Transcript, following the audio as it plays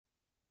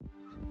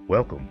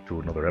Welcome to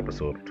another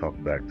episode of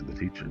Talk Back to the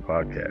Teacher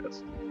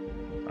podcast.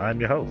 I'm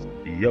your host,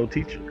 Yo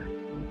Teacher,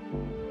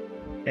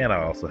 and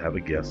I also have a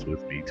guest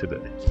with me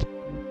today.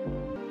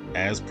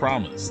 As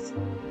promised,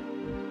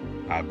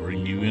 I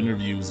bring you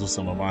interviews with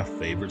some of my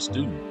favorite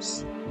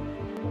students.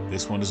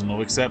 This one is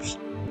no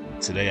exception.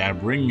 Today I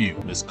bring you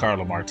Miss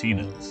Karla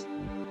Martinez.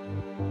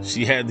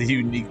 She had the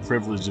unique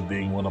privilege of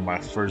being one of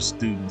my first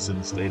students in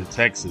the state of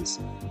Texas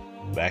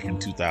back in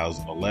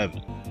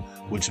 2011,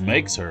 which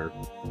makes her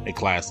a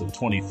class of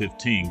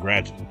 2015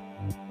 graduate.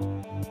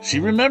 She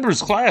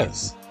remembers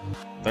class,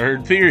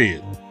 third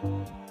period.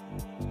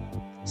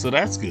 So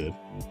that's good.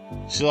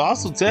 She'll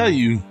also tell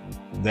you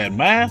that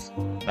math,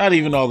 not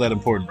even all that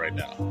important right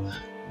now.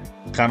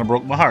 Kind of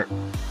broke my heart,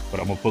 but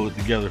I'm going to pull it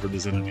together for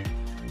this interview.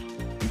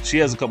 She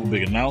has a couple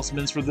big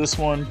announcements for this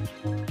one.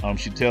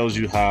 She tells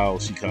you how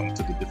she kind of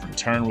took a different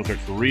turn with her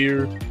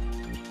career,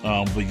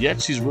 but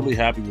yet she's really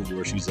happy with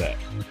where she's at.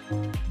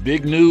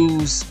 Big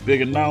news,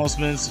 big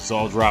announcements, it's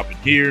all dropping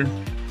here.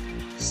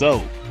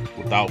 So,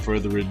 without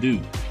further ado,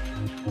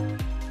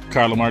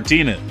 Karla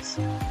Martinez,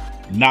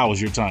 now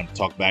is your time to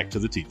talk back to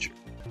the teacher.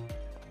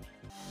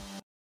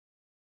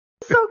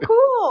 So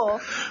cool.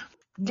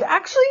 You're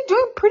actually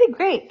doing pretty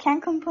great.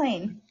 Can't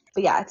complain.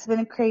 But yeah, it's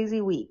been a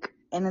crazy week,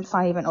 and it's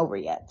not even over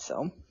yet,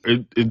 so.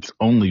 It's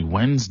only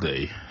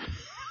Wednesday.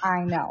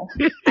 I know.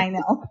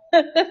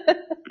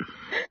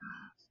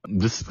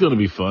 This is going to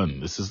be fun.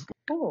 This is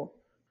Cool.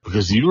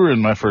 because you were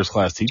in my first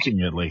class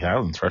teaching at Lake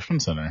Highlands Freshman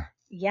Center.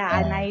 Yeah,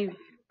 and I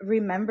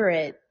remember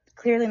it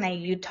clearly.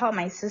 And you taught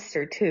my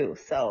sister too,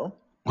 so.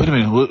 Wait a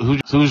minute,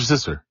 who's your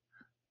sister?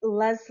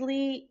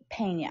 Leslie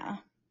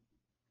Pena.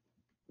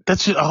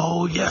 That's your,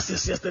 oh, yes,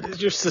 that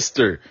is your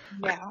sister.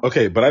 Yeah.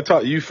 Okay, but I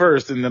taught you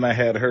first, and then I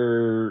had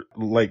her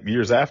like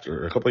years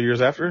after, a couple of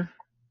years after?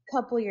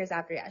 Couple years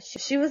after, yeah.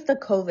 She was the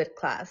COVID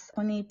class,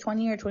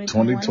 2020 or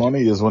 2021.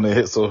 2020 is when it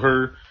hit, so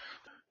her...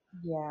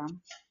 Yeah.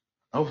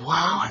 Oh,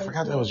 wow, I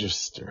forgot that was your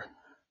sister.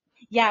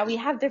 Yeah, we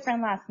have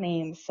different last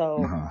names,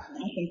 so I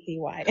can see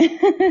why.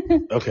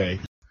 Okay.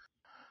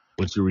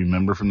 What you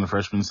remember from the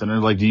freshman center?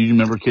 Like, do you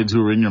remember kids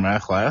who were in your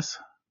math class?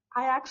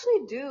 I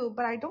actually do,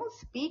 but I don't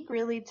speak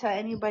really to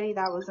anybody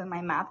that was in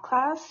my math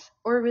class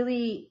or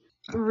really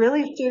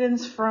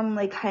students from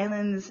like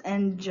Highlands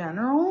in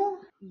general.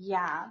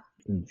 Yeah.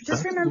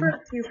 Just remember a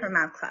few from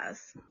math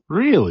class.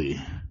 Really?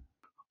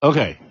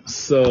 Okay,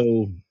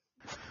 so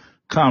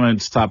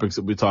comments, topics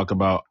that we talk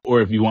about,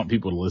 or if you want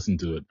people to listen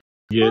to it.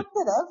 Put it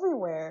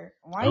everywhere.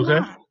 Why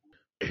not?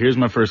 Here's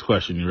my first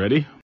question. You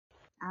ready?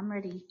 I'm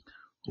ready.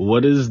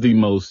 What is the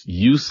most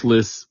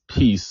useless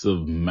piece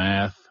of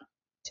math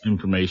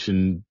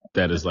information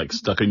that is like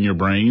stuck in your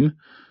brain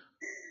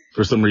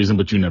for some reason,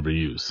 but you never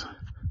use?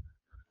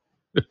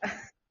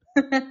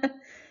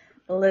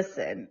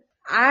 Listen,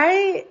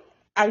 I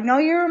know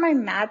you were my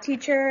math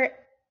teacher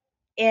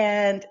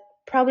and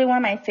probably one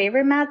of my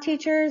favorite math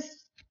teachers,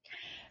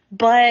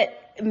 but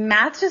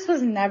math just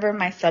was never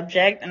my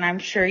subject, and I'm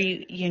sure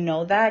you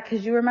know that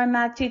because you were my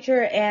math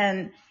teacher,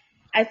 and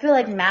I feel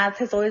like math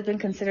has always been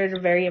considered a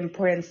very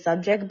important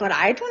subject, but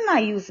I do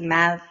not use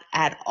math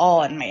at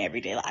all in my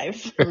everyday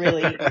life,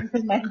 really,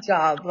 in my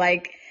job.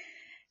 Like,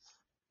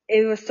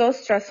 it was so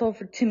stressful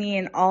to me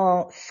in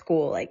all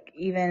school, like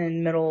even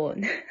in middle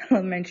and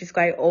elementary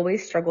school. I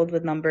always struggled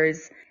with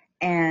numbers,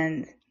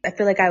 and I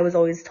feel like I was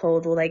always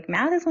told, well, like,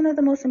 math is one of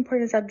the most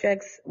important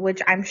subjects,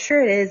 which I'm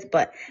sure it is,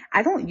 but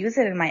I don't use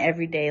it in my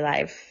everyday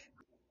life.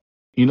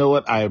 You know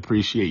what? I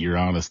appreciate your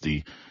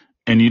honesty,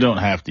 and you don't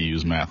have to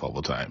use math all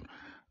the time.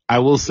 I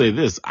will say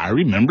this. I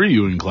remember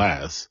you in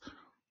class,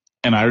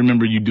 and I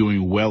remember you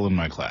doing well in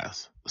my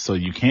class. So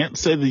you can't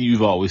say that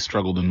you've always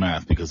struggled in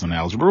math, because in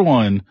Algebra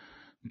 1,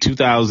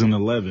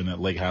 2011 at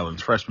Lake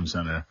Highlands Freshman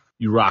Center,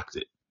 you rocked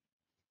it.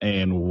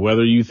 And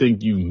whether you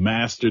think you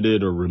mastered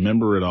it or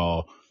remember it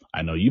all,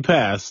 I know you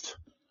passed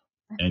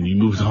and you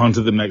moved on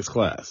to the next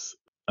class.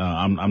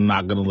 I'm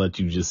not going to let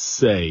you just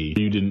say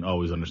you didn't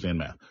always understand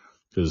math,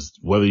 because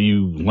whether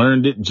you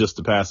learned it just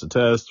to pass a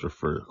test or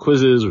for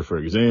quizzes or for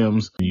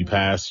exams, you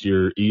passed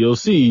your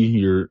EOC,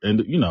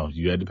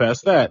 you had to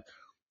pass that.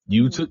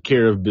 You took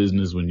care of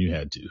business when you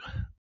had to.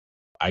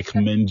 I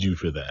commend you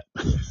for that.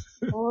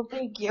 Well,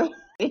 thank you.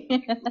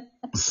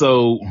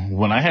 So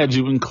when I had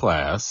you in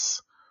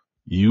class,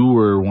 you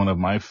were one of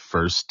my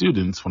first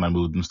students when I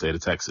moved in the state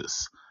of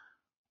Texas.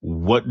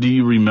 What do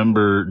you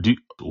remember?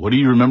 What do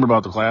you remember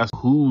about the class?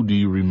 Who do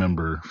you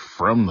remember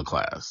from the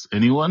class?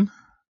 Anyone?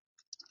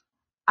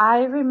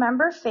 I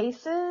remember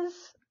faces.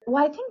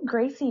 Well, I think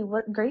Gracie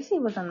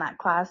was in that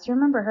class. Do you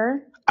remember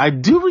her? I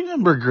do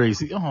remember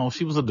Gracie. Oh,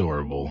 she was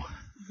adorable.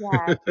 Yeah,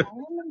 I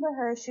remember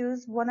her. She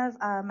was one of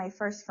my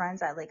first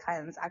friends at Lake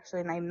Highlands,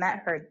 actually, and I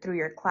met her through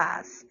your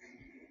class.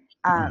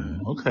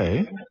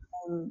 Okay.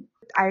 And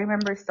I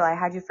remember still I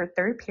had you for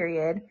third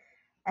period,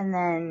 and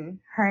then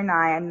her and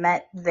I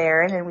met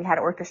there, and then we had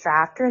orchestra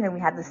after, and then we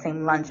had the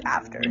same lunch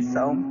after.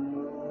 So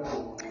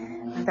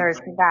there's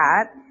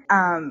that.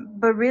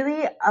 But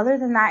really, other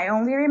than that, I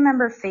only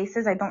remember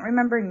faces. I don't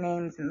remember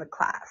names in the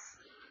class.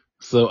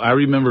 So I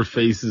remember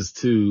faces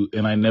too,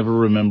 and I never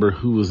remember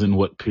who was in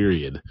what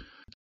period.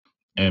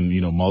 And,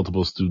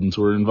 multiple students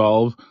were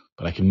involved,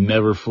 but I can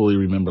never fully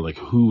remember like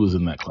who was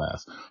in that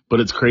class. But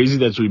it's crazy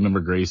that you remember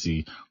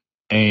Gracie.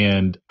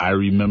 And I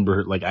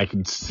remember like I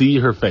could see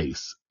her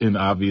face. And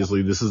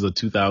obviously this is a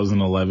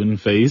 2011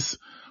 face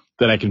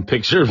that I can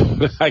picture.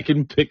 I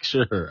can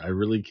picture her. I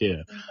really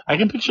can. I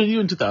can picture you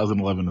in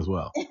 2011 as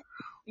well.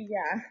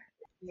 Yeah.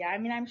 Yeah. I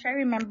mean, I'm sure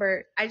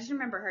I just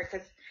remember her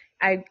because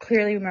I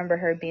clearly remember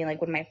her being like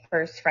one of my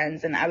first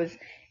friends. And I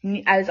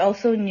was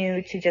also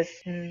new to just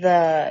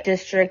the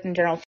district in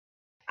general.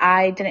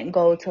 I didn't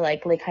go to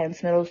like Lake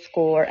Highlands Middle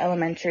School or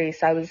elementary,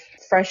 so I was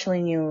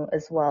freshly new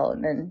as well.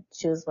 And then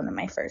she was one of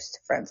my first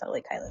friends at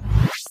Lake Highlands.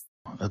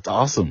 That's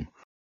awesome.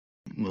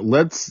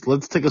 Let's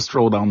take a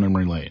stroll down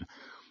memory lane.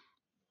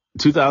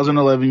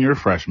 2011, you're a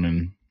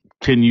freshman.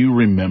 Can you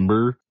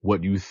remember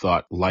what you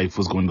thought life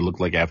was going to look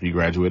like after you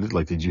graduated?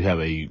 Like, did you have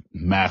a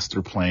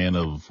master plan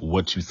of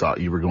what you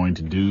thought you were going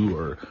to do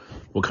or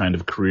what kind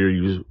of career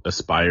you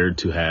aspired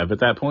to have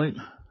at that point?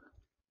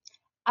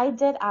 I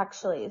did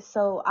actually.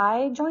 So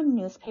I joined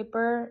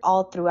newspaper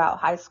all throughout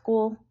high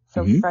school.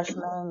 So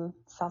freshman,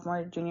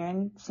 sophomore, junior,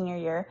 and senior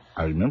year.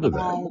 I remember that.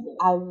 And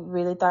I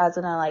really thought I was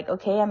gonna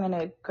okay, I'm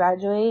gonna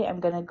graduate.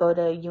 I'm gonna go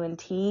to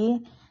UNT.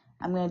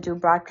 I'm gonna do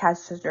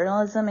broadcast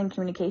journalism and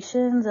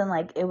communications, and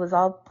like it was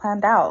all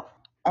planned out.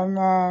 And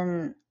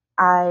then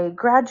I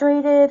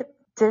graduated.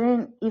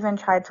 Didn't even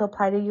try to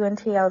apply to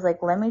UNT. I was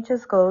like, let me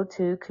just go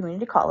to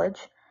community college.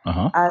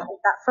 I did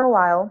that for a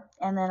while,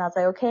 and then I was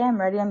like, okay, I'm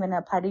ready. I'm going to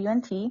apply to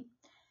UNT.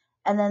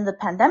 And then the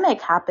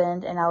pandemic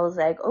happened, and I was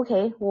like,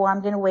 okay, well, I'm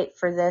going to wait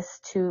for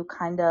this to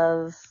kind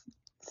of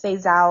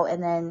phase out.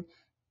 And then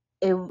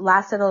it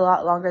lasted a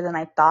lot longer than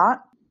I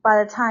thought.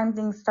 By the time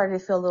things started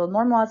to feel a little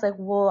normal, I was like,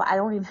 well, I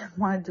don't even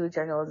want to do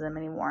journalism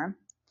anymore.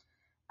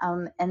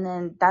 And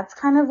then that's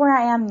kind of where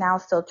I am now,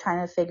 still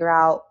trying to figure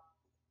out,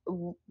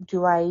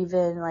 do I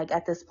even, like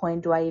at this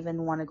point, do I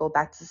even want to go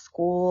back to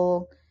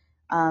school?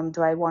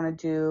 Do I want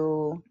to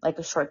do like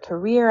a short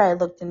career? I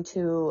looked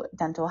into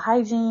dental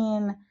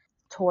hygiene,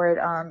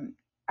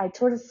 I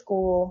toured a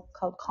school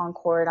called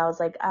Concord. I was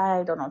like,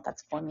 I don't know if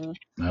that's for me.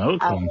 No,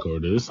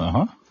 Concord is,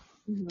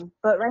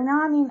 But right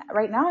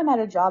now I'm at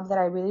a job that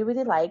I really,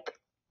 really like,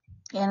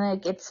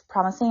 and it's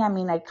promising. I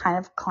mean, I kind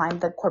of climbed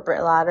the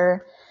corporate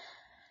ladder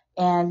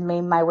and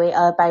made my way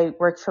up. I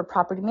work for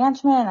property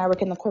management and I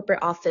work in the corporate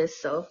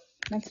office, so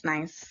that's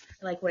nice.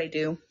 I like what I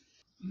do.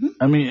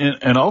 I mean,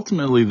 and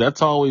ultimately,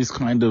 that's always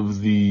kind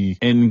of the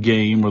end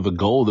game or the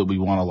goal that we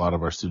want a lot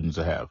of our students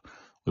to have.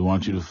 We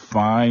want you to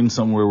find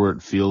somewhere where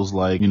it feels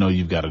like,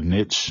 you've got a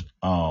niche,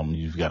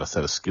 you've got a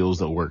set of skills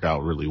that work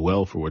out really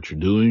well for what you're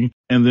doing.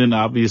 And then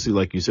obviously,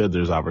 like you said,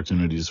 there's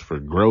opportunities for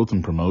growth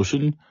and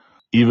promotion,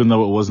 even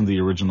though it wasn't the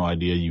original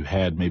idea you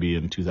had maybe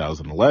in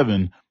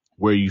 2011,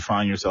 where you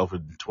find yourself in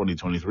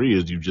 2023,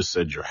 as you just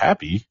said, you're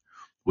happy,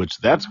 which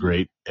that's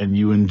great, and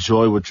you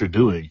enjoy what you're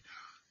doing.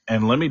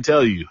 And let me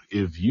tell you,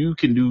 if you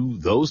can do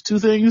those two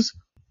things,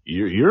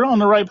 you're on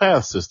the right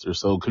path, sister.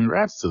 So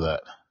congrats to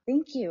that.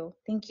 Thank you.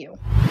 Thank you.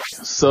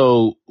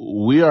 So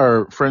we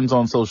are friends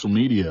on social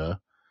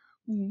media.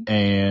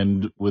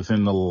 And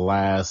within the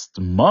last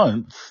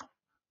month,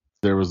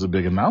 there was a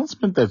big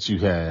announcement that you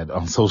had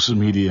on social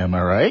media. Am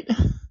I right?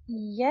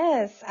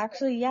 Yes,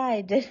 actually, yeah,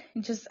 I did.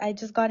 I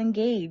just got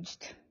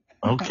engaged.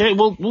 Okay,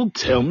 well,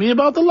 tell me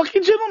about the lucky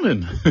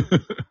gentleman.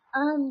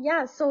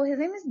 Yeah, so his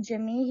name is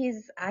Jimmy.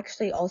 He's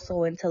actually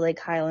also into Lake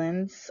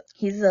Highlands.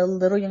 He's a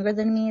little younger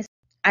than me.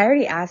 I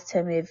already asked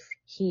him if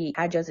he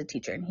had you as a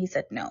teacher, and he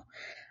said no.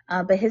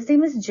 But his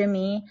name is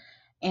Jimmy.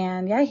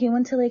 And yeah, he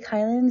went to Lake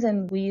Highlands,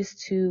 and we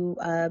used to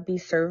be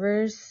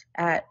servers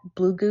at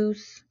Blue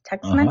Goose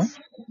Tex-Mex.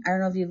 I don't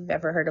know if you've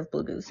ever heard of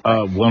Blue Goose.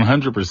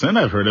 100%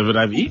 I've heard of it.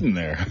 I've eaten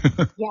there.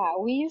 Yeah,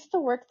 we used to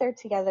work there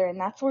together, and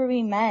that's where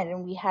we met,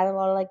 and we had a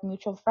lot of like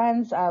mutual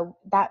friends.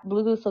 That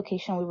Blue Goose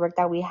location we worked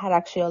at, we had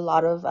actually a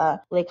lot of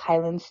Lake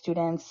Highlands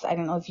students. I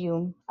don't know if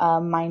you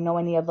might know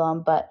any of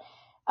them, but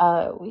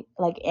we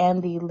like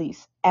Andy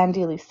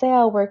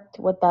Lisea worked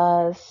with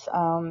us,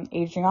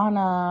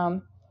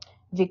 Adriana,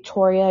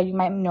 Victoria, you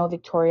might know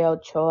Victoria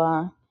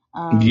Ochoa.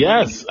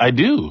 Yes, I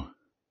do.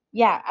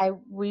 Yeah,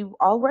 we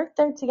all worked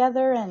there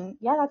together, and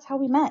yeah, that's how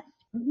we met.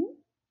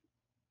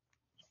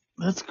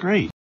 That's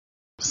great.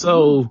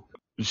 So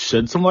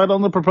shed some light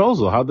on the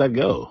proposal. How'd that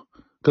go?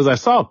 Because I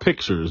saw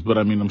pictures, but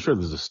I mean, I'm sure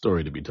there's a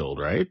story to be told,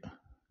 right?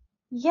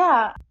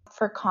 Yeah.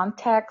 For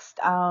context,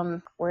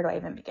 where do I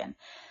even begin?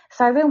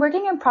 So I've been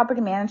working in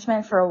property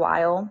management for a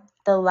while.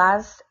 The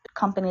last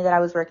company that I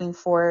was working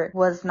for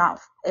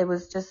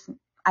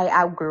I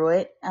outgrew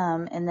it.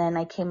 And then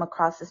I came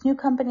across this new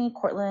company,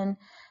 Cortland,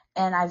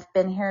 and I've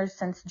been here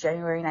since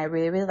January, and I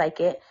really, really like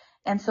it.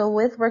 And so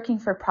with working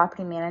for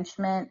property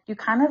management, you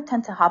kind of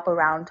tend to hop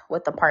around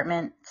with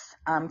apartments,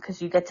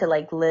 because you get to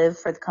like live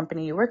for the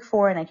company you work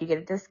for, and like you get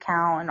a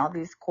discount and all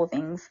these cool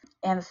things.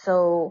 And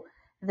so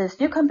this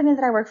new company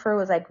that I work for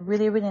was like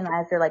really, really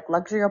nice. They're like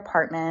luxury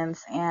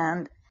apartments,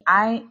 and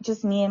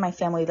Me and my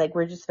family, like,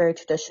 we're just very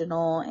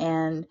traditional.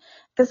 And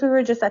because we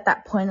were just at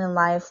that point in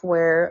life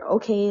where,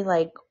 okay,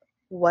 like,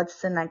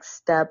 what's the next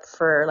step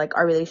for, like,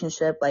 our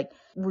relationship? Like,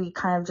 we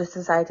kind of just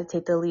decided to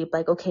take the leap.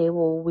 Like, okay,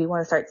 well, we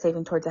want to start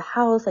saving towards a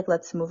house. Like,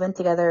 let's move in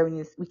together.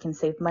 We can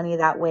save money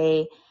that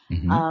way.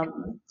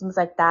 Things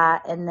like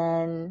that. And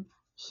then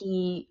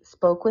he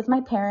spoke with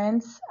my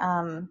parents,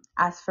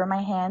 asked for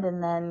my hand,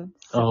 and then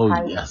Oh,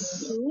 surprised me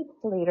yes. 2 weeks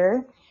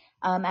later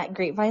at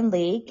Grapevine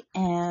Lake.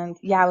 And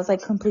yeah, I was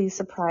like completely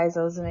surprised.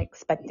 I wasn't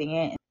expecting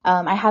it.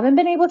 I haven't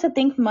been able to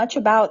think much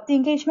about the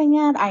engagement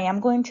yet. I am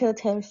going to a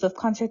Taylor Swift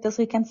concert this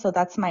weekend, so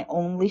that's my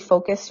only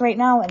focus right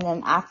now. And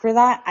then after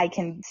that, I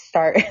can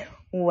start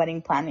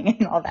wedding planning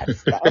and all that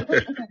stuff.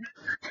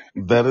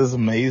 That is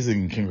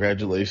amazing.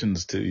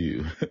 Congratulations to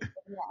you.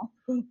 Yeah,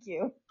 thank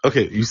you.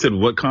 Okay, you said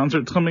what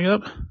concert's coming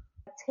up?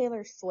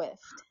 Taylor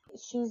Swift.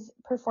 She's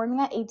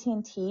performing at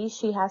AT&T.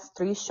 She has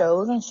 3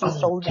 shows and she Oh,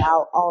 sold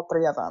out all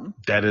 3 of them.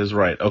 that is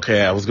right.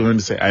 Okay, I was going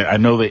to say, I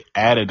know they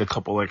added a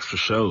couple extra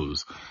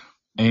shows.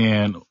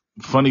 And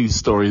funny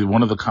story,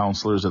 one of the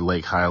counselors at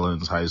Lake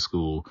Highlands High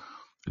School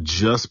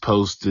just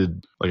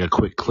posted like a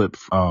quick clip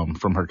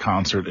from her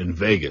concert in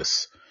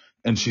Vegas.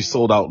 And she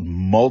sold out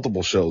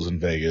multiple shows in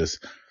Vegas.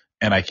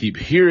 And I keep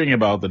hearing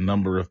about the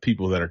number of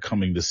people that are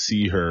coming to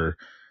see her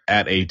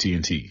at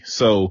AT&T.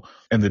 So,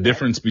 and the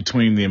difference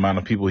between the amount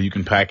of people you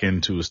can pack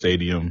into a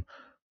stadium,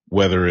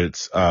 whether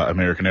it's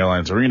American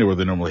Airlines Arena where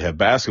they normally have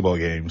basketball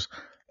games,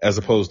 as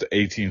opposed to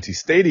AT&T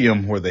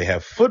Stadium where they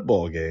have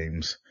football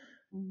games.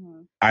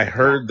 I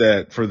heard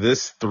that for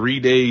this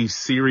 3-day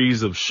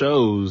series of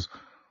shows,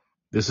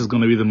 this is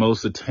going to be the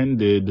most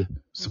attended,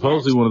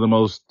 supposedly one of the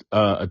most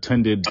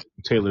attended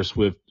Taylor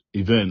Swift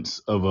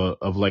events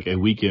of like a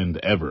weekend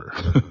ever.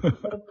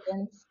 It's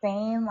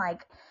insane.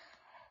 Like,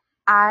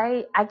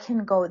 I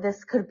can go,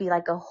 this could be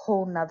like a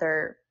whole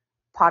nother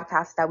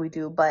podcast that we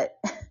do, but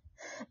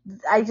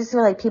I just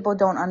feel like people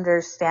don't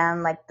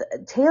understand, like,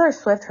 Taylor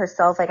Swift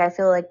herself. Like, I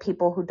feel like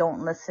people who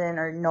don't listen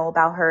or know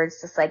about her,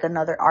 it's just like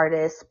another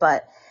artist,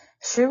 but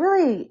she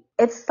really,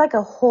 it's like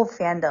a whole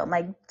fandom.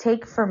 Like,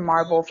 take for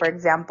Marvel, for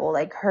example,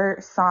 like her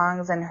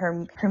songs and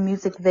her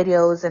music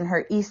videos and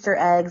her Easter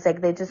eggs, like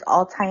they just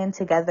all tie in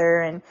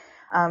together.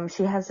 And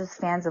she has just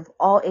fans of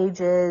all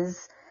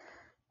ages.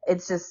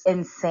 It's just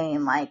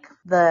insane, like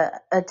the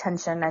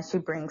attention that she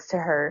brings to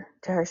her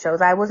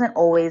shows. I wasn't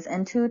always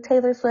into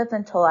Taylor Swift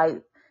until I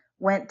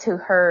went to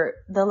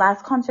the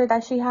last concert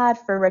that she had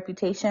for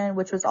Reputation,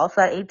 which was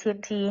also at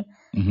AT&T.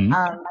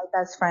 My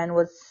best friend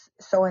was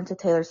so into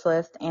Taylor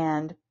Swift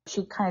and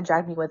she kind of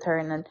dragged me with her.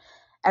 And then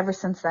ever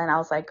since then, I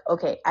was like,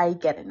 okay, I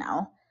get it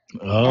now.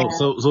 Oh, And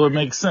so it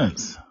makes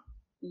sense.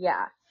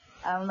 yeah.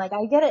 Like,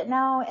 I get it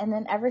now. And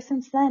then ever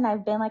since then,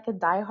 I've been like a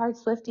diehard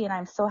Swiftie, and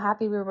I'm so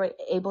happy we were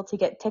able to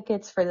get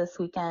tickets for this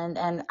weekend.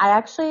 And I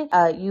actually,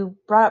 you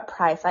brought up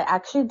price. I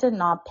actually did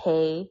not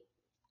pay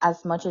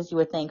as much as you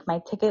would think. My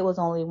ticket was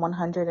only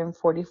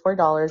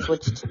 $144,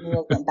 which to me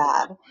isn't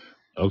bad.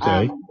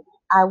 Okay.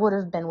 I would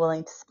have been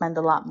willing to spend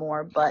a lot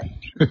more, but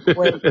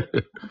with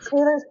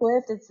Taylor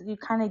Swift, you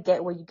kind of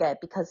get what you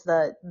get because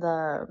the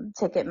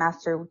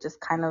Ticketmaster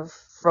just kind of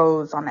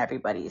froze on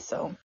everybody.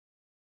 So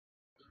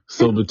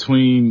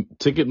between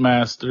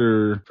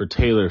Ticketmaster for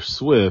Taylor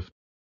Swift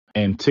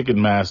and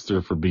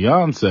Ticketmaster for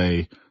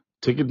Beyonce,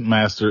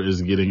 Ticketmaster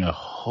is getting a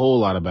whole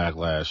lot of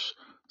backlash,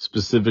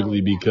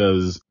 specifically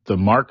because the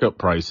markup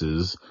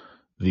prices,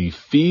 the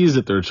fees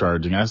that they're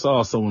charging. I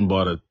saw someone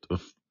bought a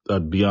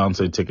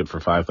Beyonce ticket for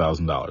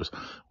 $5,000,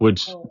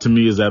 which to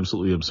me is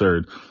absolutely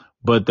absurd.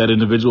 But that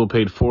individual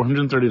paid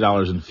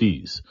 $430 in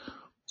fees.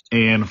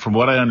 And from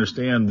what I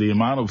understand, the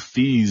amount of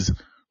fees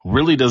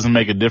really doesn't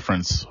make a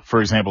difference. For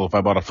example, if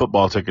I bought a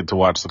football ticket to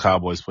watch the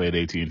Cowboys play at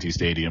AT&T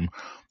Stadium,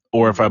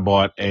 or if I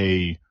bought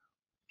a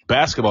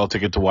basketball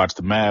ticket to watch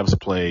the Mavs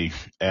play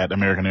at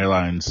American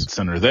Airlines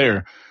Center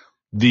there,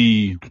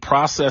 the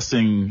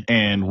processing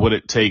and what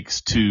it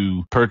takes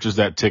to purchase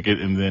that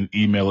ticket and then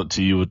email it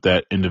to you with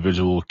that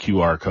individual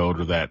QR code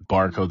or that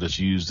barcode that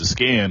you use to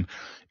scan,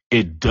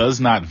 it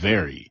does not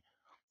vary.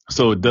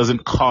 So it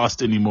doesn't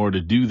cost any more to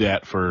do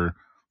that or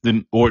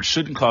it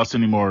shouldn't cost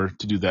any more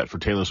to do that for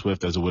Taylor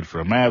Swift as it would for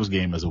a Mavs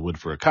game, as it would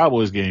for a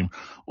Cowboys game,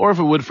 or if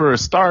it would for a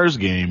Stars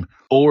game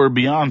or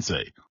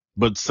Beyonce.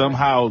 But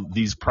somehow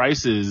these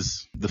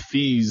prices, the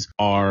fees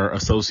are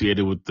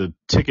associated with the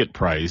ticket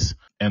price,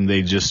 and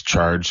they just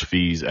charge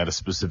fees at a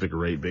specific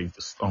rate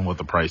based on what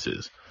the price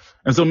is.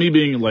 And so me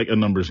being like a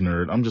numbers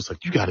nerd, I'm just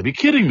like, you got to be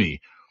kidding me.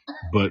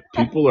 But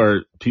people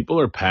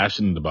are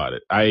passionate about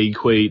it. I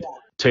equate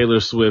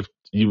Taylor Swift,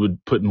 you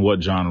would put in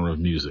what genre of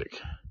music?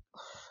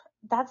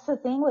 That's the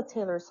thing with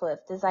Taylor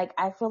Swift is, like,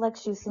 I feel like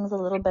she sings a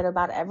little bit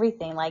about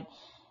everything. Like,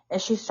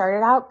 she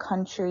started out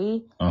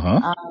country,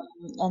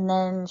 and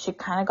then she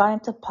kind of got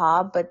into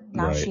pop, but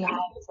now she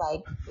has,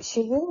 like,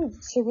 she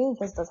really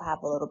just does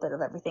have a little bit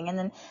of everything. And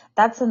then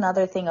that's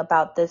another thing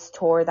about this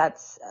tour.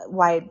 That's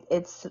why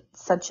it's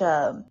such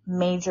a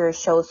major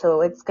show.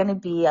 So it's going to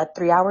be a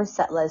 3-hour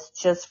set list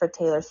just for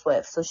Taylor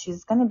Swift. So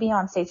she's going to be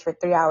on stage for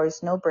 3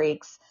 hours, no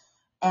breaks.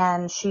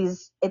 and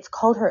it's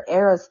called her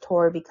Eras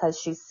Tour because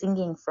she's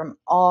singing from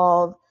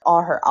all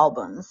her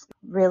albums.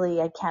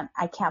 Really, I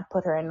can't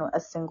put her in a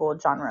single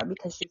genre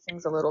because she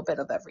sings a little bit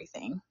of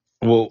everything.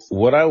 Well,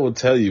 what I will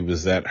tell you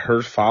is that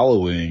her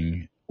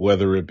following,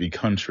 whether it be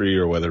country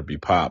or whether it be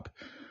pop,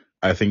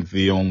 I think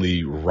the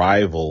only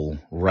rival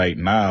right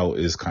now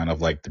is kind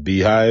of like the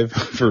Beehive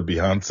for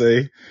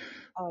Beyonce.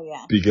 Oh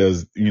yeah.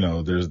 Because,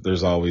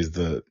 there's always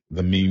the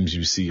memes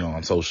you see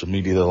on social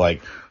media. They're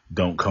like,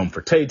 don't come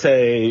for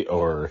Tay-Tay,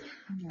 or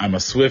I'm a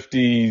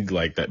Swiftie.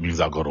 Like, that means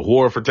I'll go to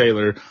war for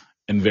Taylor.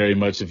 And very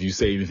much if you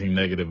say anything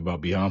negative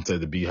about Beyonce,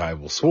 the Beehive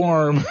will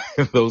swarm,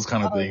 those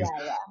kind of things.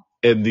 Yeah.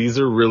 And these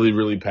are really,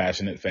 really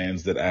passionate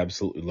fans that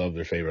absolutely love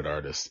their favorite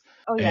artists.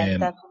 Oh yeah, And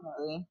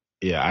definitely.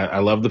 yeah, I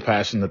love the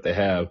passion that they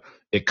have.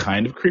 It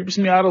kind of creeps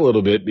me out a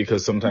little bit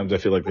because sometimes I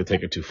feel like they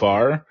take it too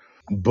far,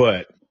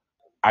 but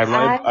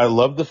I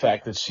love the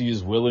fact that she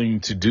is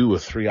willing to do a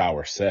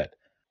 3-hour set.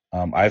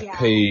 I've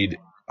paid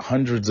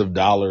hundreds of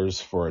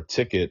dollars for a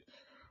ticket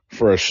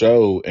for a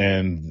show,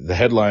 and the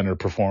headliner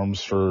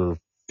performs for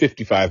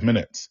 55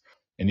 minutes.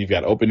 And you've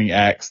got opening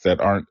acts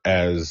that aren't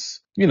as,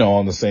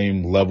 on the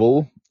same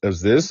level as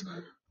this,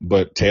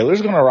 but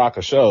Taylor's going to rock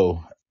a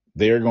show.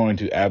 They are going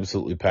to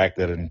absolutely pack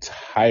that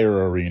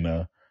entire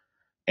arena,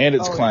 and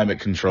it's climate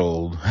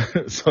controlled.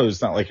 So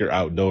it's not like you're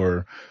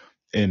outdoor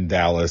in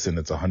Dallas and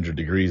it's 100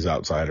 degrees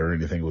outside or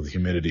anything with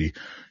humidity.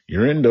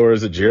 You're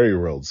indoors at Jerry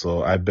World.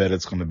 So I bet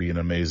it's going to be an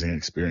amazing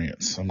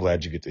experience. I'm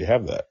glad you get to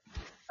have that.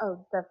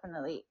 Oh,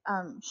 definitely.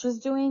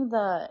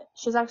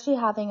 She's actually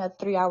having a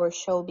 3-hour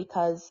show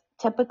because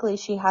typically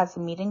she has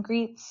meet and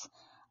greets.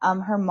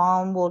 Her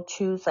mom will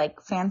choose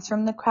like fans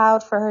from the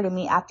crowd for her to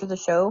meet after the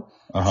show.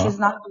 She's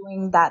not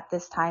doing that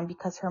this time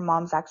because her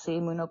mom's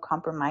actually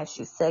immunocompromised.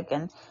 She's sick,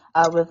 and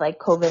with like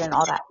COVID and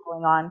all that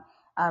going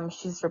on,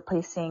 she's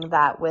replacing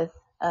that with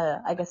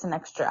I guess an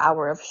extra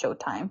hour of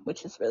showtime,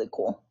 which is really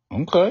cool.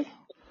 Okay.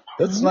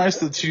 That's nice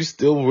that she's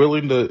still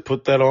willing to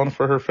put that on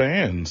for her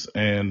fans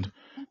and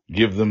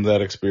give them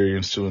that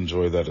experience to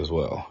enjoy that as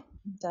well.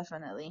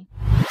 Definitely.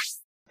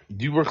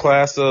 You were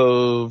class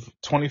of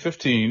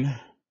 2015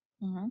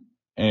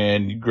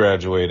 and you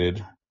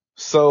graduated.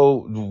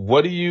 So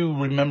what do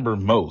you remember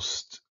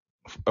most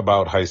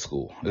about high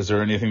school? Is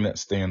there anything that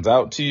stands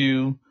out to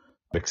you?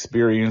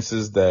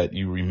 Experiences that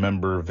you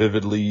remember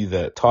vividly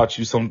that taught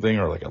you something,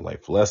 or like a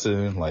life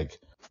lesson? Like,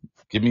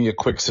 give me a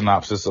quick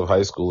synopsis of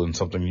high school and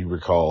something you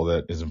recall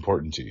that is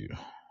important to you.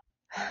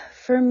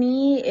 For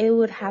me, it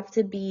would have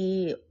to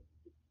be,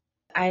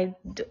 I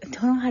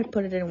don't know how to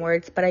put it in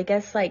words, but I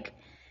guess like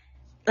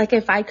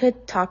if I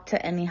could talk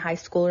to any high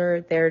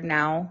schooler there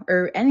now,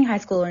 or any high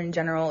schooler in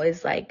general,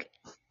 is like,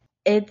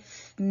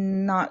 it's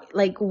not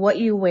like what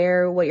you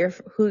wear,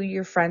 who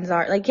your friends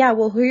are. Like, yeah,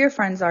 well, who your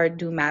friends are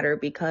do matter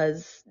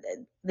because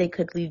they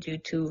could lead you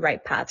to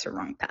right paths or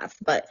wrong paths.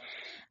 But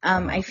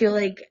I feel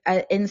like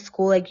in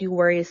school, like, you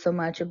worry so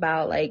much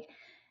about like,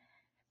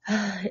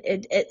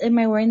 am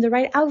I wearing the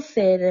right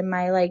outfit? Am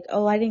I like,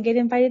 oh, I didn't get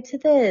invited to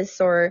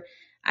this, or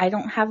I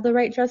don't have the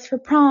right dress for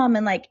prom.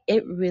 And like,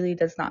 it really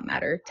does not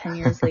matter 10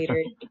 years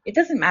later. It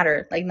doesn't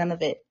matter. Like, none of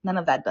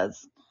that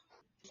does.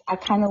 I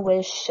kind of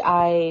wish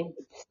I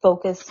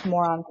focused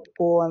more on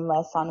school and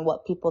less on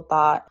what people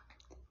thought.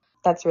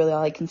 That's really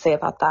all I can say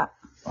about that.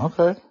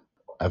 Okay.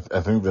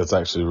 I think that's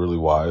actually really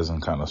wise and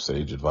kind of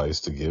sage advice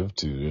to give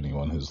to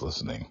anyone who's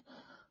listening.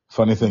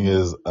 Funny thing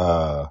is,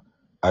 I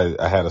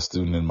had a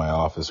student in my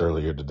office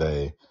earlier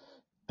today,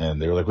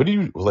 and they were like, what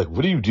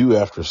do you do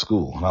after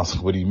school? And I was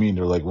like, what do you mean?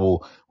 They're like,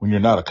 well, when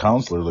you're not a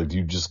counselor, like, do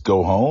you just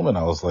go home? And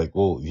I was like,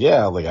 well,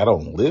 yeah, like, I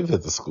don't live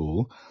at the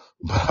school,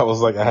 but I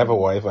was like, I have a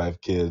wife, I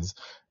have kids.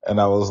 And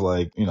I was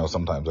like,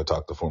 sometimes I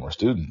talk to former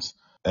students,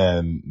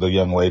 and the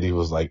young lady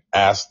was like,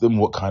 ask them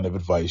what kind of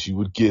advice you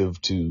would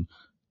give to,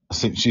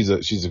 she's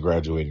a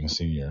graduating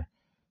senior,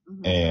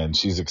 and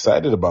she's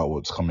excited about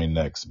what's coming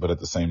next. But at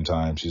the same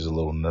time, she's a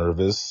little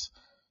nervous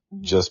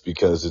just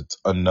because it's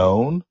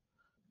unknown.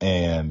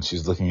 And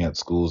she's looking at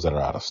schools that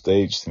are out of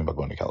state. She's thinking about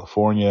going to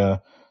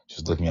California.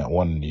 She's looking at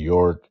one in New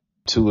York,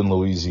 2 in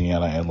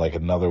Louisiana, and like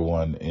another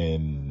one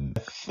in,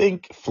 I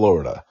think,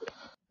 Florida.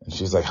 And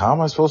she's like, how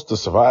am I supposed to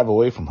survive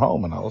away from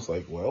home? And I was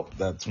like, well,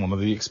 that's one of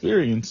the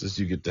experiences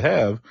you get to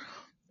have.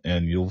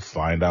 And you'll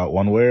find out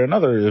one way or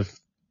another if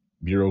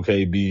you're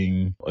okay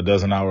being a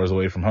dozen hours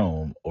away from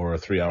home or a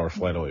 3-hour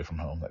flight away from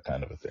home, that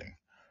kind of a thing.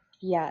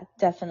 Yeah,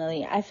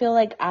 definitely. I feel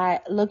like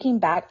looking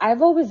back,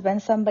 I've always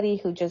been somebody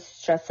who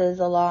just stresses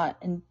a lot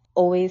and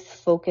always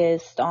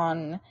focused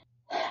on,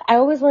 I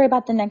always worry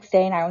about the next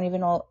day, and I don't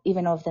even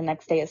know if the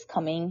next day is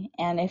coming.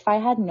 And if I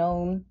had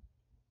known,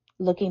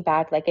 looking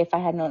back, like, if I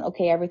had known,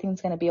 okay,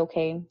 everything's going to be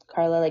okay,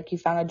 Karla, like, you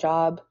found a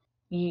job,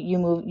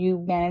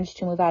 you managed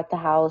to move out the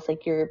house,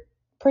 like, you're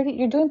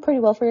doing pretty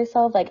well for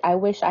yourself. Like, I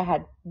wish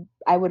I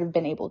would have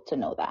been able to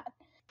know that.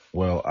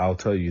 Well, I'll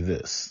tell you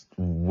this,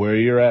 where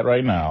you're at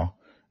right now,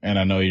 and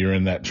I know you're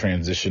in that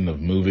transition of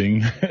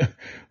moving,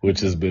 which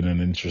has been an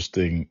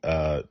interesting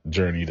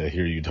journey to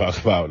hear you talk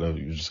about.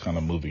 You're just kind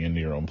of moving into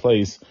your own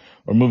place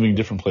or moving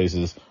different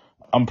places.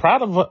 I'm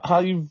proud of how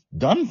you've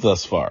done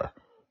thus far.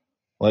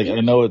 Like,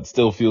 I know it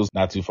still feels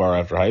not too far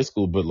after high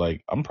school, but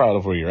like, I'm proud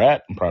of where you're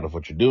at. I'm proud of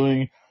what you're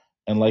doing.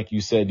 And like you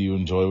said, you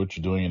enjoy what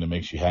you're doing and it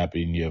makes you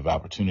happy and you have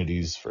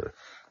opportunities for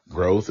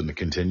growth and to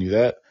continue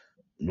that.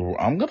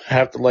 I'm going to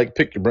have to like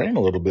pick your brain a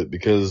little bit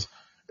because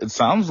it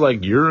sounds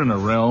like you're in a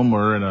realm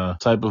or in a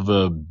type of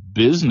a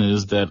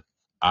business that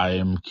I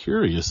am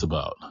curious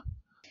about.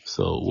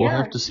 So we'll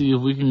have to see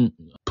if we can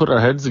put our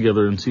heads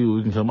together and see what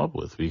we can come up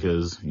with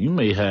because you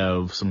may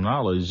have some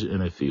knowledge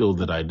in a field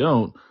that I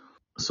don't.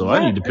 So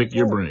I need to pick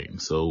your brain.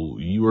 So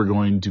you are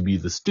going to be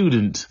the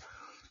student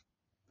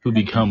who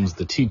becomes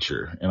the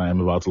teacher, and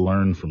I'm about to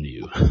learn from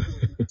you.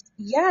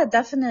 Yeah,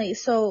 definitely.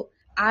 So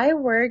I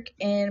work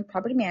in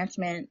property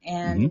management,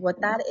 and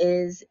what that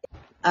is,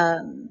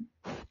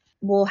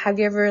 well, have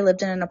you ever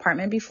lived in an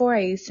apartment before?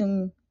 I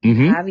assume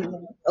you have.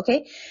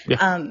 Okay.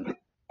 Yeah.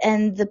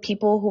 And the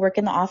people who work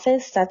in the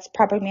office, that's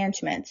property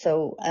management.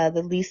 So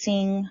the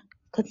leasing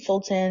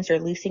consultants or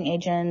leasing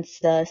agents,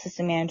 the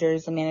assistant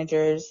managers, the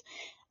managers.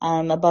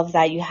 Above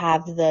that, you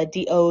have the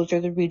DOs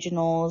or the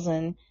regionals,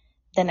 and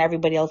then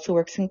everybody else who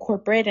works in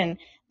corporate. And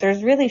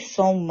there's really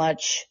so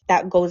much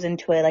that goes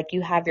into it. Like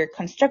you have your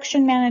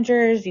construction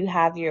managers, you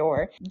have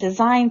your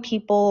design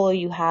people,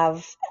 you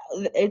have,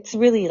 it's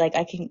really like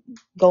I can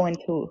go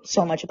into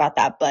so much about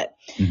that. But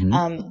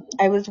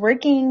I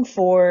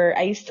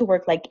used to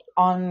work like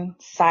on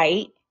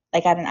site,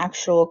 like at an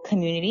actual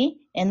community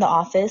in the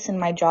office, and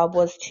my job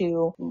was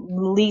to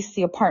lease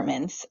the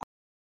apartments.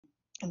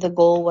 The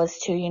goal was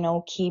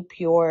to, keep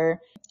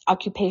your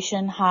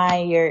occupation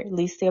high,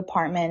 lease the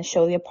apartment,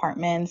 show the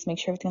apartments, make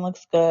sure everything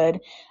looks good,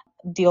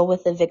 deal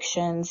with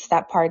evictions.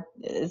 That part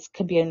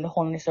could be a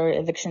whole new story.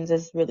 Evictions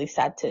is really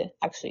sad to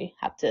actually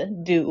have to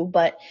do.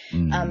 But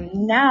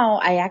now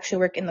I actually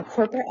work in the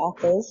corporate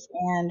office,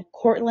 and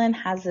Cortland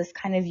has this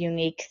kind of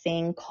unique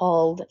thing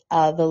called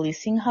the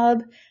leasing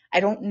hub. I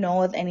don't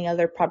know of any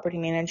other property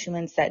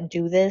managements that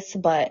do this,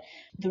 but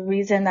the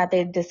reason that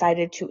they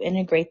decided to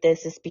integrate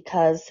this is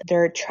because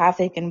their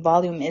traffic and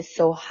volume is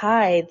so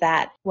high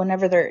that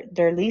whenever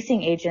their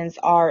leasing agents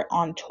are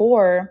on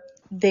tour,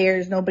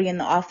 there's nobody in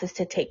the office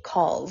to take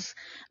calls.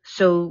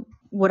 So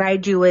what I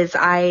do is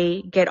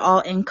I get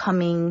all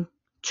incoming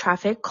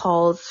traffic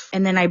calls,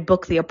 and then I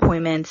book the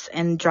appointments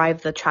and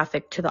drive the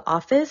traffic to the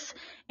office.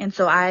 And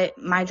so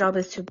my job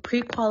is to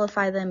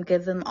pre-qualify them,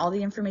 give them all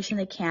the information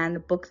they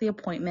can, book the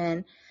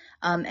appointment,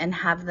 and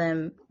have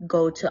them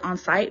go to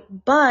on-site.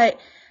 But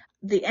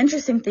the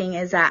interesting thing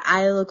is that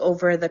I look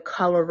over the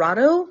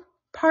Colorado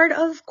part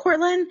of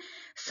Cortland.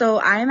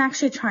 So I'm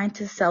actually trying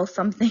to sell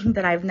something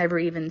that I've never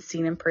even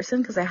seen in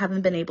person because I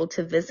haven't been able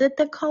to visit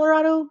the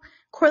Colorado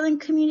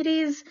Cortland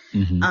communities.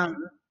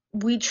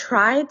 We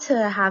try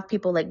to have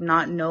people like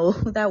not know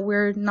that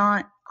we're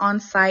not on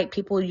site.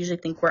 People usually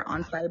think we're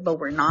on site, but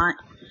we're not.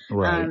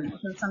 Right.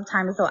 So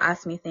sometimes they'll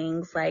ask me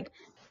things like,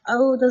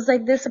 oh, does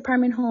like this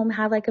apartment home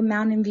have like a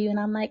mountain view? And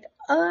I'm like,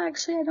 oh,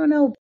 actually, I don't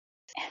know.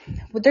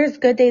 But there's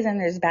good days and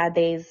there's bad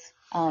days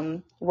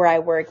where I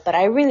work, but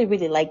I really,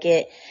 really like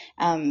it.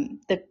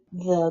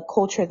 The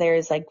culture there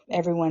is like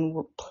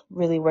everyone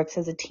really works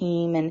as a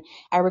team, and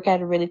I work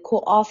at a really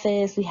cool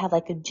office. We have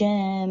like a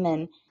gym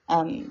and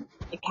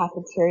a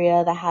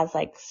cafeteria that has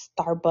like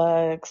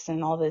Starbucks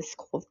and all this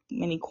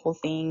many cool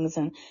things,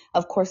 and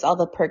of course all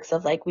the perks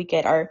of like we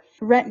get our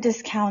rent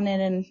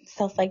discounted and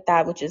stuff like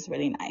that, which is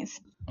really nice.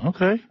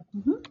 Okay.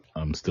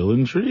 I'm still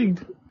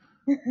intrigued.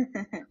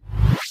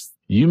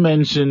 You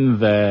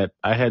mentioned that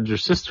I had your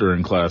sister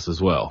in class as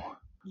well.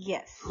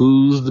 Yes.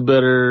 Who's the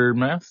better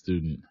math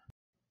student?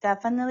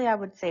 Definitely, I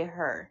would say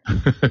her.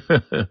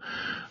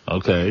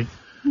 Okay.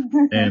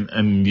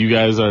 And you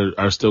guys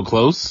are still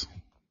close?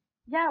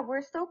 Yeah,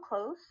 we're still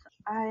close.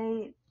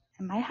 I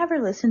might have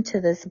her listen to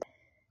this.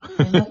 I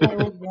don't know if I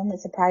will win the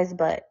surprise,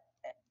 but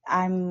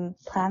I'm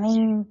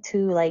planning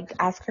to like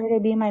ask her to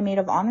be my maid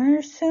of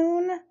honor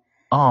soon.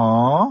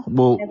 Aw,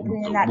 well,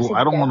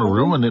 I don't want to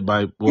ruin it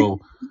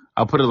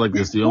I'll put it like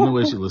this. The only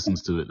way she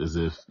listens to it is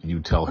if you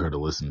tell her to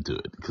listen to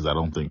it, because I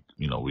don't think,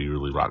 we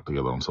really rock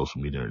together on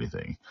social media or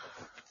anything.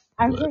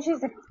 I'm sure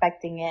she's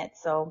expecting it,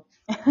 so.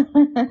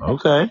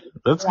 Okay,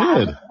 that's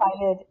good.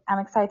 I'm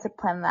excited to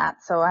plan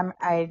that. So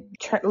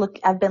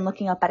I've been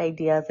looking up at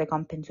ideas like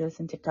on Pinterest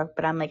and TikTok,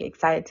 but I'm like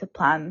excited to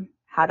plan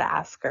how to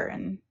ask her,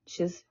 and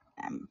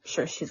I'm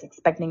sure she's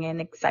expecting it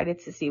and excited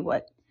to see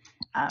what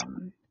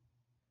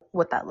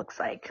that looks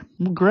like.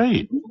 Well,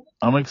 great.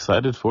 I'm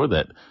excited for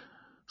that.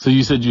 So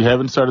you said you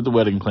haven't started the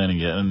wedding planning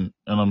yet, and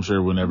I'm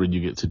sure whenever you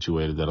get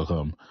situated, that'll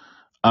come.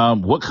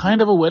 What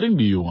kind of a wedding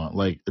do you want?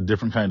 Like a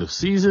different kind of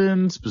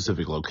season,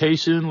 specific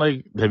location?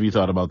 Like, have you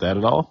thought about that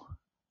at all?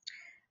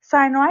 So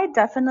I know I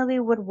definitely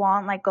would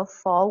want like a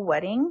fall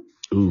wedding.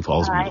 Ooh,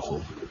 fall's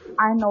beautiful.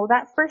 I know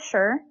that for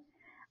sure.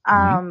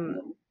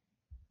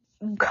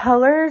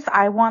 Colors,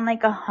 I want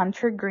like a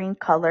hunter green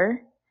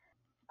color.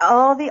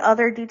 All the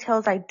other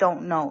details I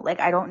don't know. Like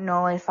I don't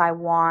know if I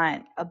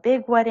want a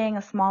big wedding,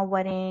 a small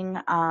wedding.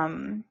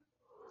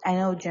 I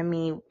know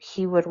Jimmy,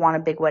 he would want a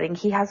big wedding.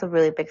 He has a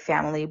really big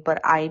family,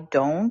 but I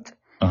don't.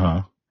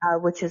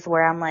 which is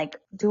where I'm like,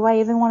 do I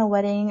even want a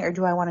wedding or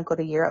do I want to go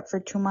to Europe for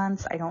 2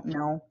 months? I don't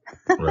know.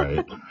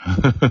 Right.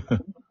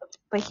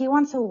 But he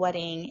wants a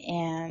wedding,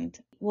 and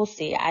we'll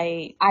see.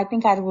 I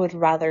think I would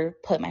rather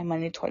put my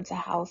money towards a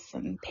house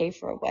and pay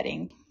for a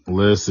wedding.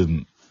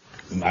 Listen,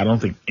 I don't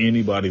think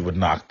anybody would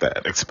knock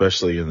that,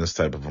 especially in this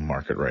type of a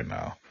market right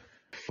now.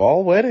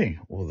 Fall wedding.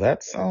 Well,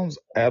 that sounds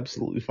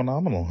absolutely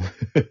phenomenal.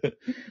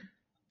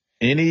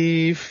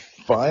 Any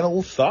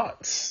final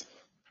thoughts?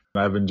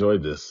 I've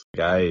enjoyed this.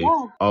 I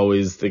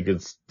always think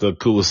it's the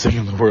coolest thing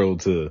in the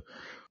world to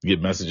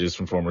get messages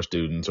from former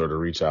students or to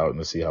reach out and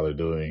to see how they're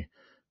doing.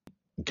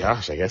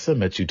 Gosh, I guess I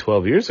met you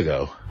 12 years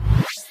ago.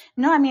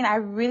 No, I mean, I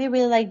really,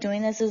 really like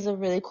doing this. It's a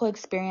really cool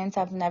experience.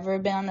 I've never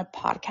been on a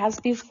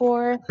podcast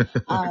before,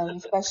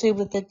 especially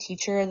with the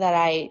teacher that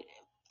I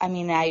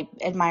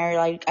admire.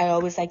 Like, I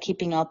always like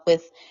keeping up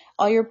with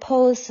all your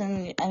posts,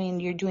 and I mean,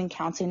 you're doing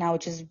counseling now,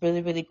 which is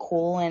really, really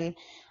cool. And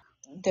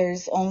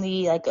there's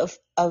only like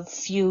a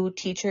few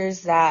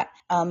teachers that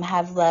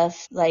have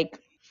left like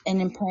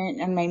an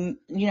imprint on my,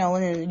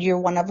 and you're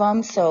one of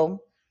them.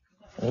 So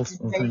it's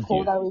very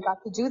cool that we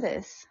got to do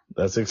this.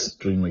 That's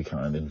extremely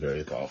kind and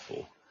very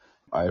thoughtful.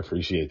 I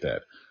appreciate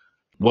that.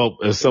 Well,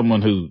 as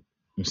someone who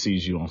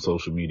sees you on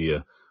social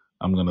media,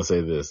 I'm going to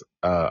say this.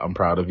 I'm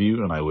proud of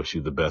you and I wish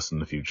you the best in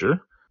the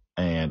future.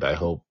 And I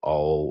hope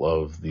all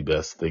of the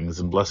best things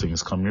and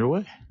blessings come your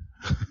way.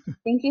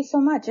 Thank you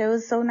so much. It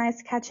was so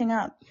nice catching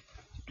up.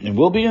 And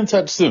we'll be in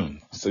touch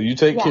soon. So you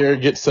take care,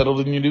 get settled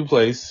in your new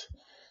place.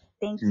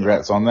 Thank you.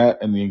 Congrats on that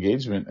and the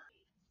engagement.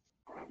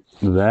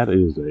 That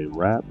is a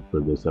wrap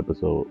for this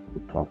episode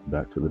of Talking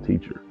Back to the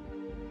Teacher.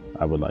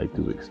 I would like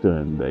to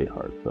extend a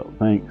heartfelt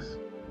thanks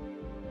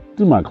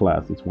to my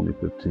class of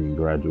 2015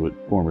 graduate,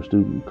 former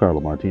student, Karla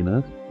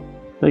Martinez.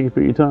 Thank you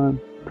for your time.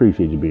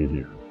 Appreciate you being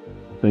here.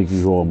 Thank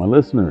you to all my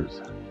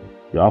listeners.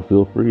 Y'all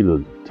feel free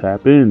to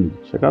tap in,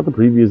 check out the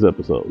previous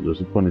episodes. There's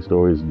some funny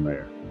stories in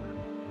there.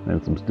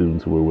 And some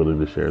students who were willing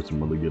to share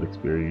some really good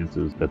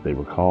experiences that they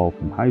recall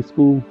from high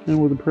school and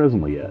where they're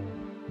presently at.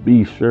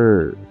 Be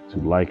sure to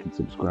like and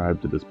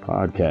subscribe to this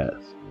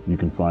podcast. You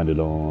can find it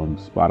on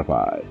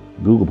Spotify,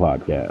 Google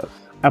Podcasts,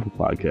 Apple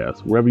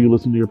Podcasts, wherever you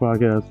listen to your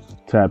podcast.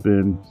 Tap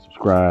in,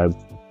 subscribe,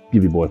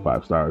 give your boy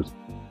 5 stars.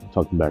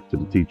 Talking Back to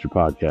the Teacher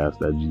podcast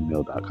at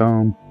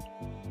gmail.com.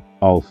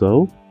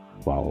 Also,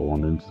 follow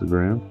on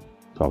Instagram,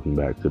 Talking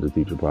Back to the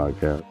Teacher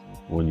podcast.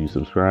 When you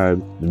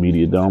subscribe,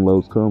 immediate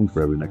downloads come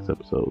for every next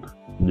episode.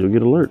 And you'll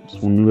get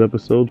alerts when new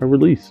episodes are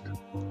released.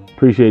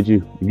 Appreciate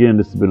you. Again,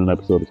 this has been an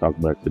episode of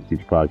Talking Back to the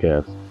Teacher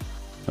podcast.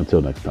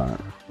 Until next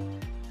time.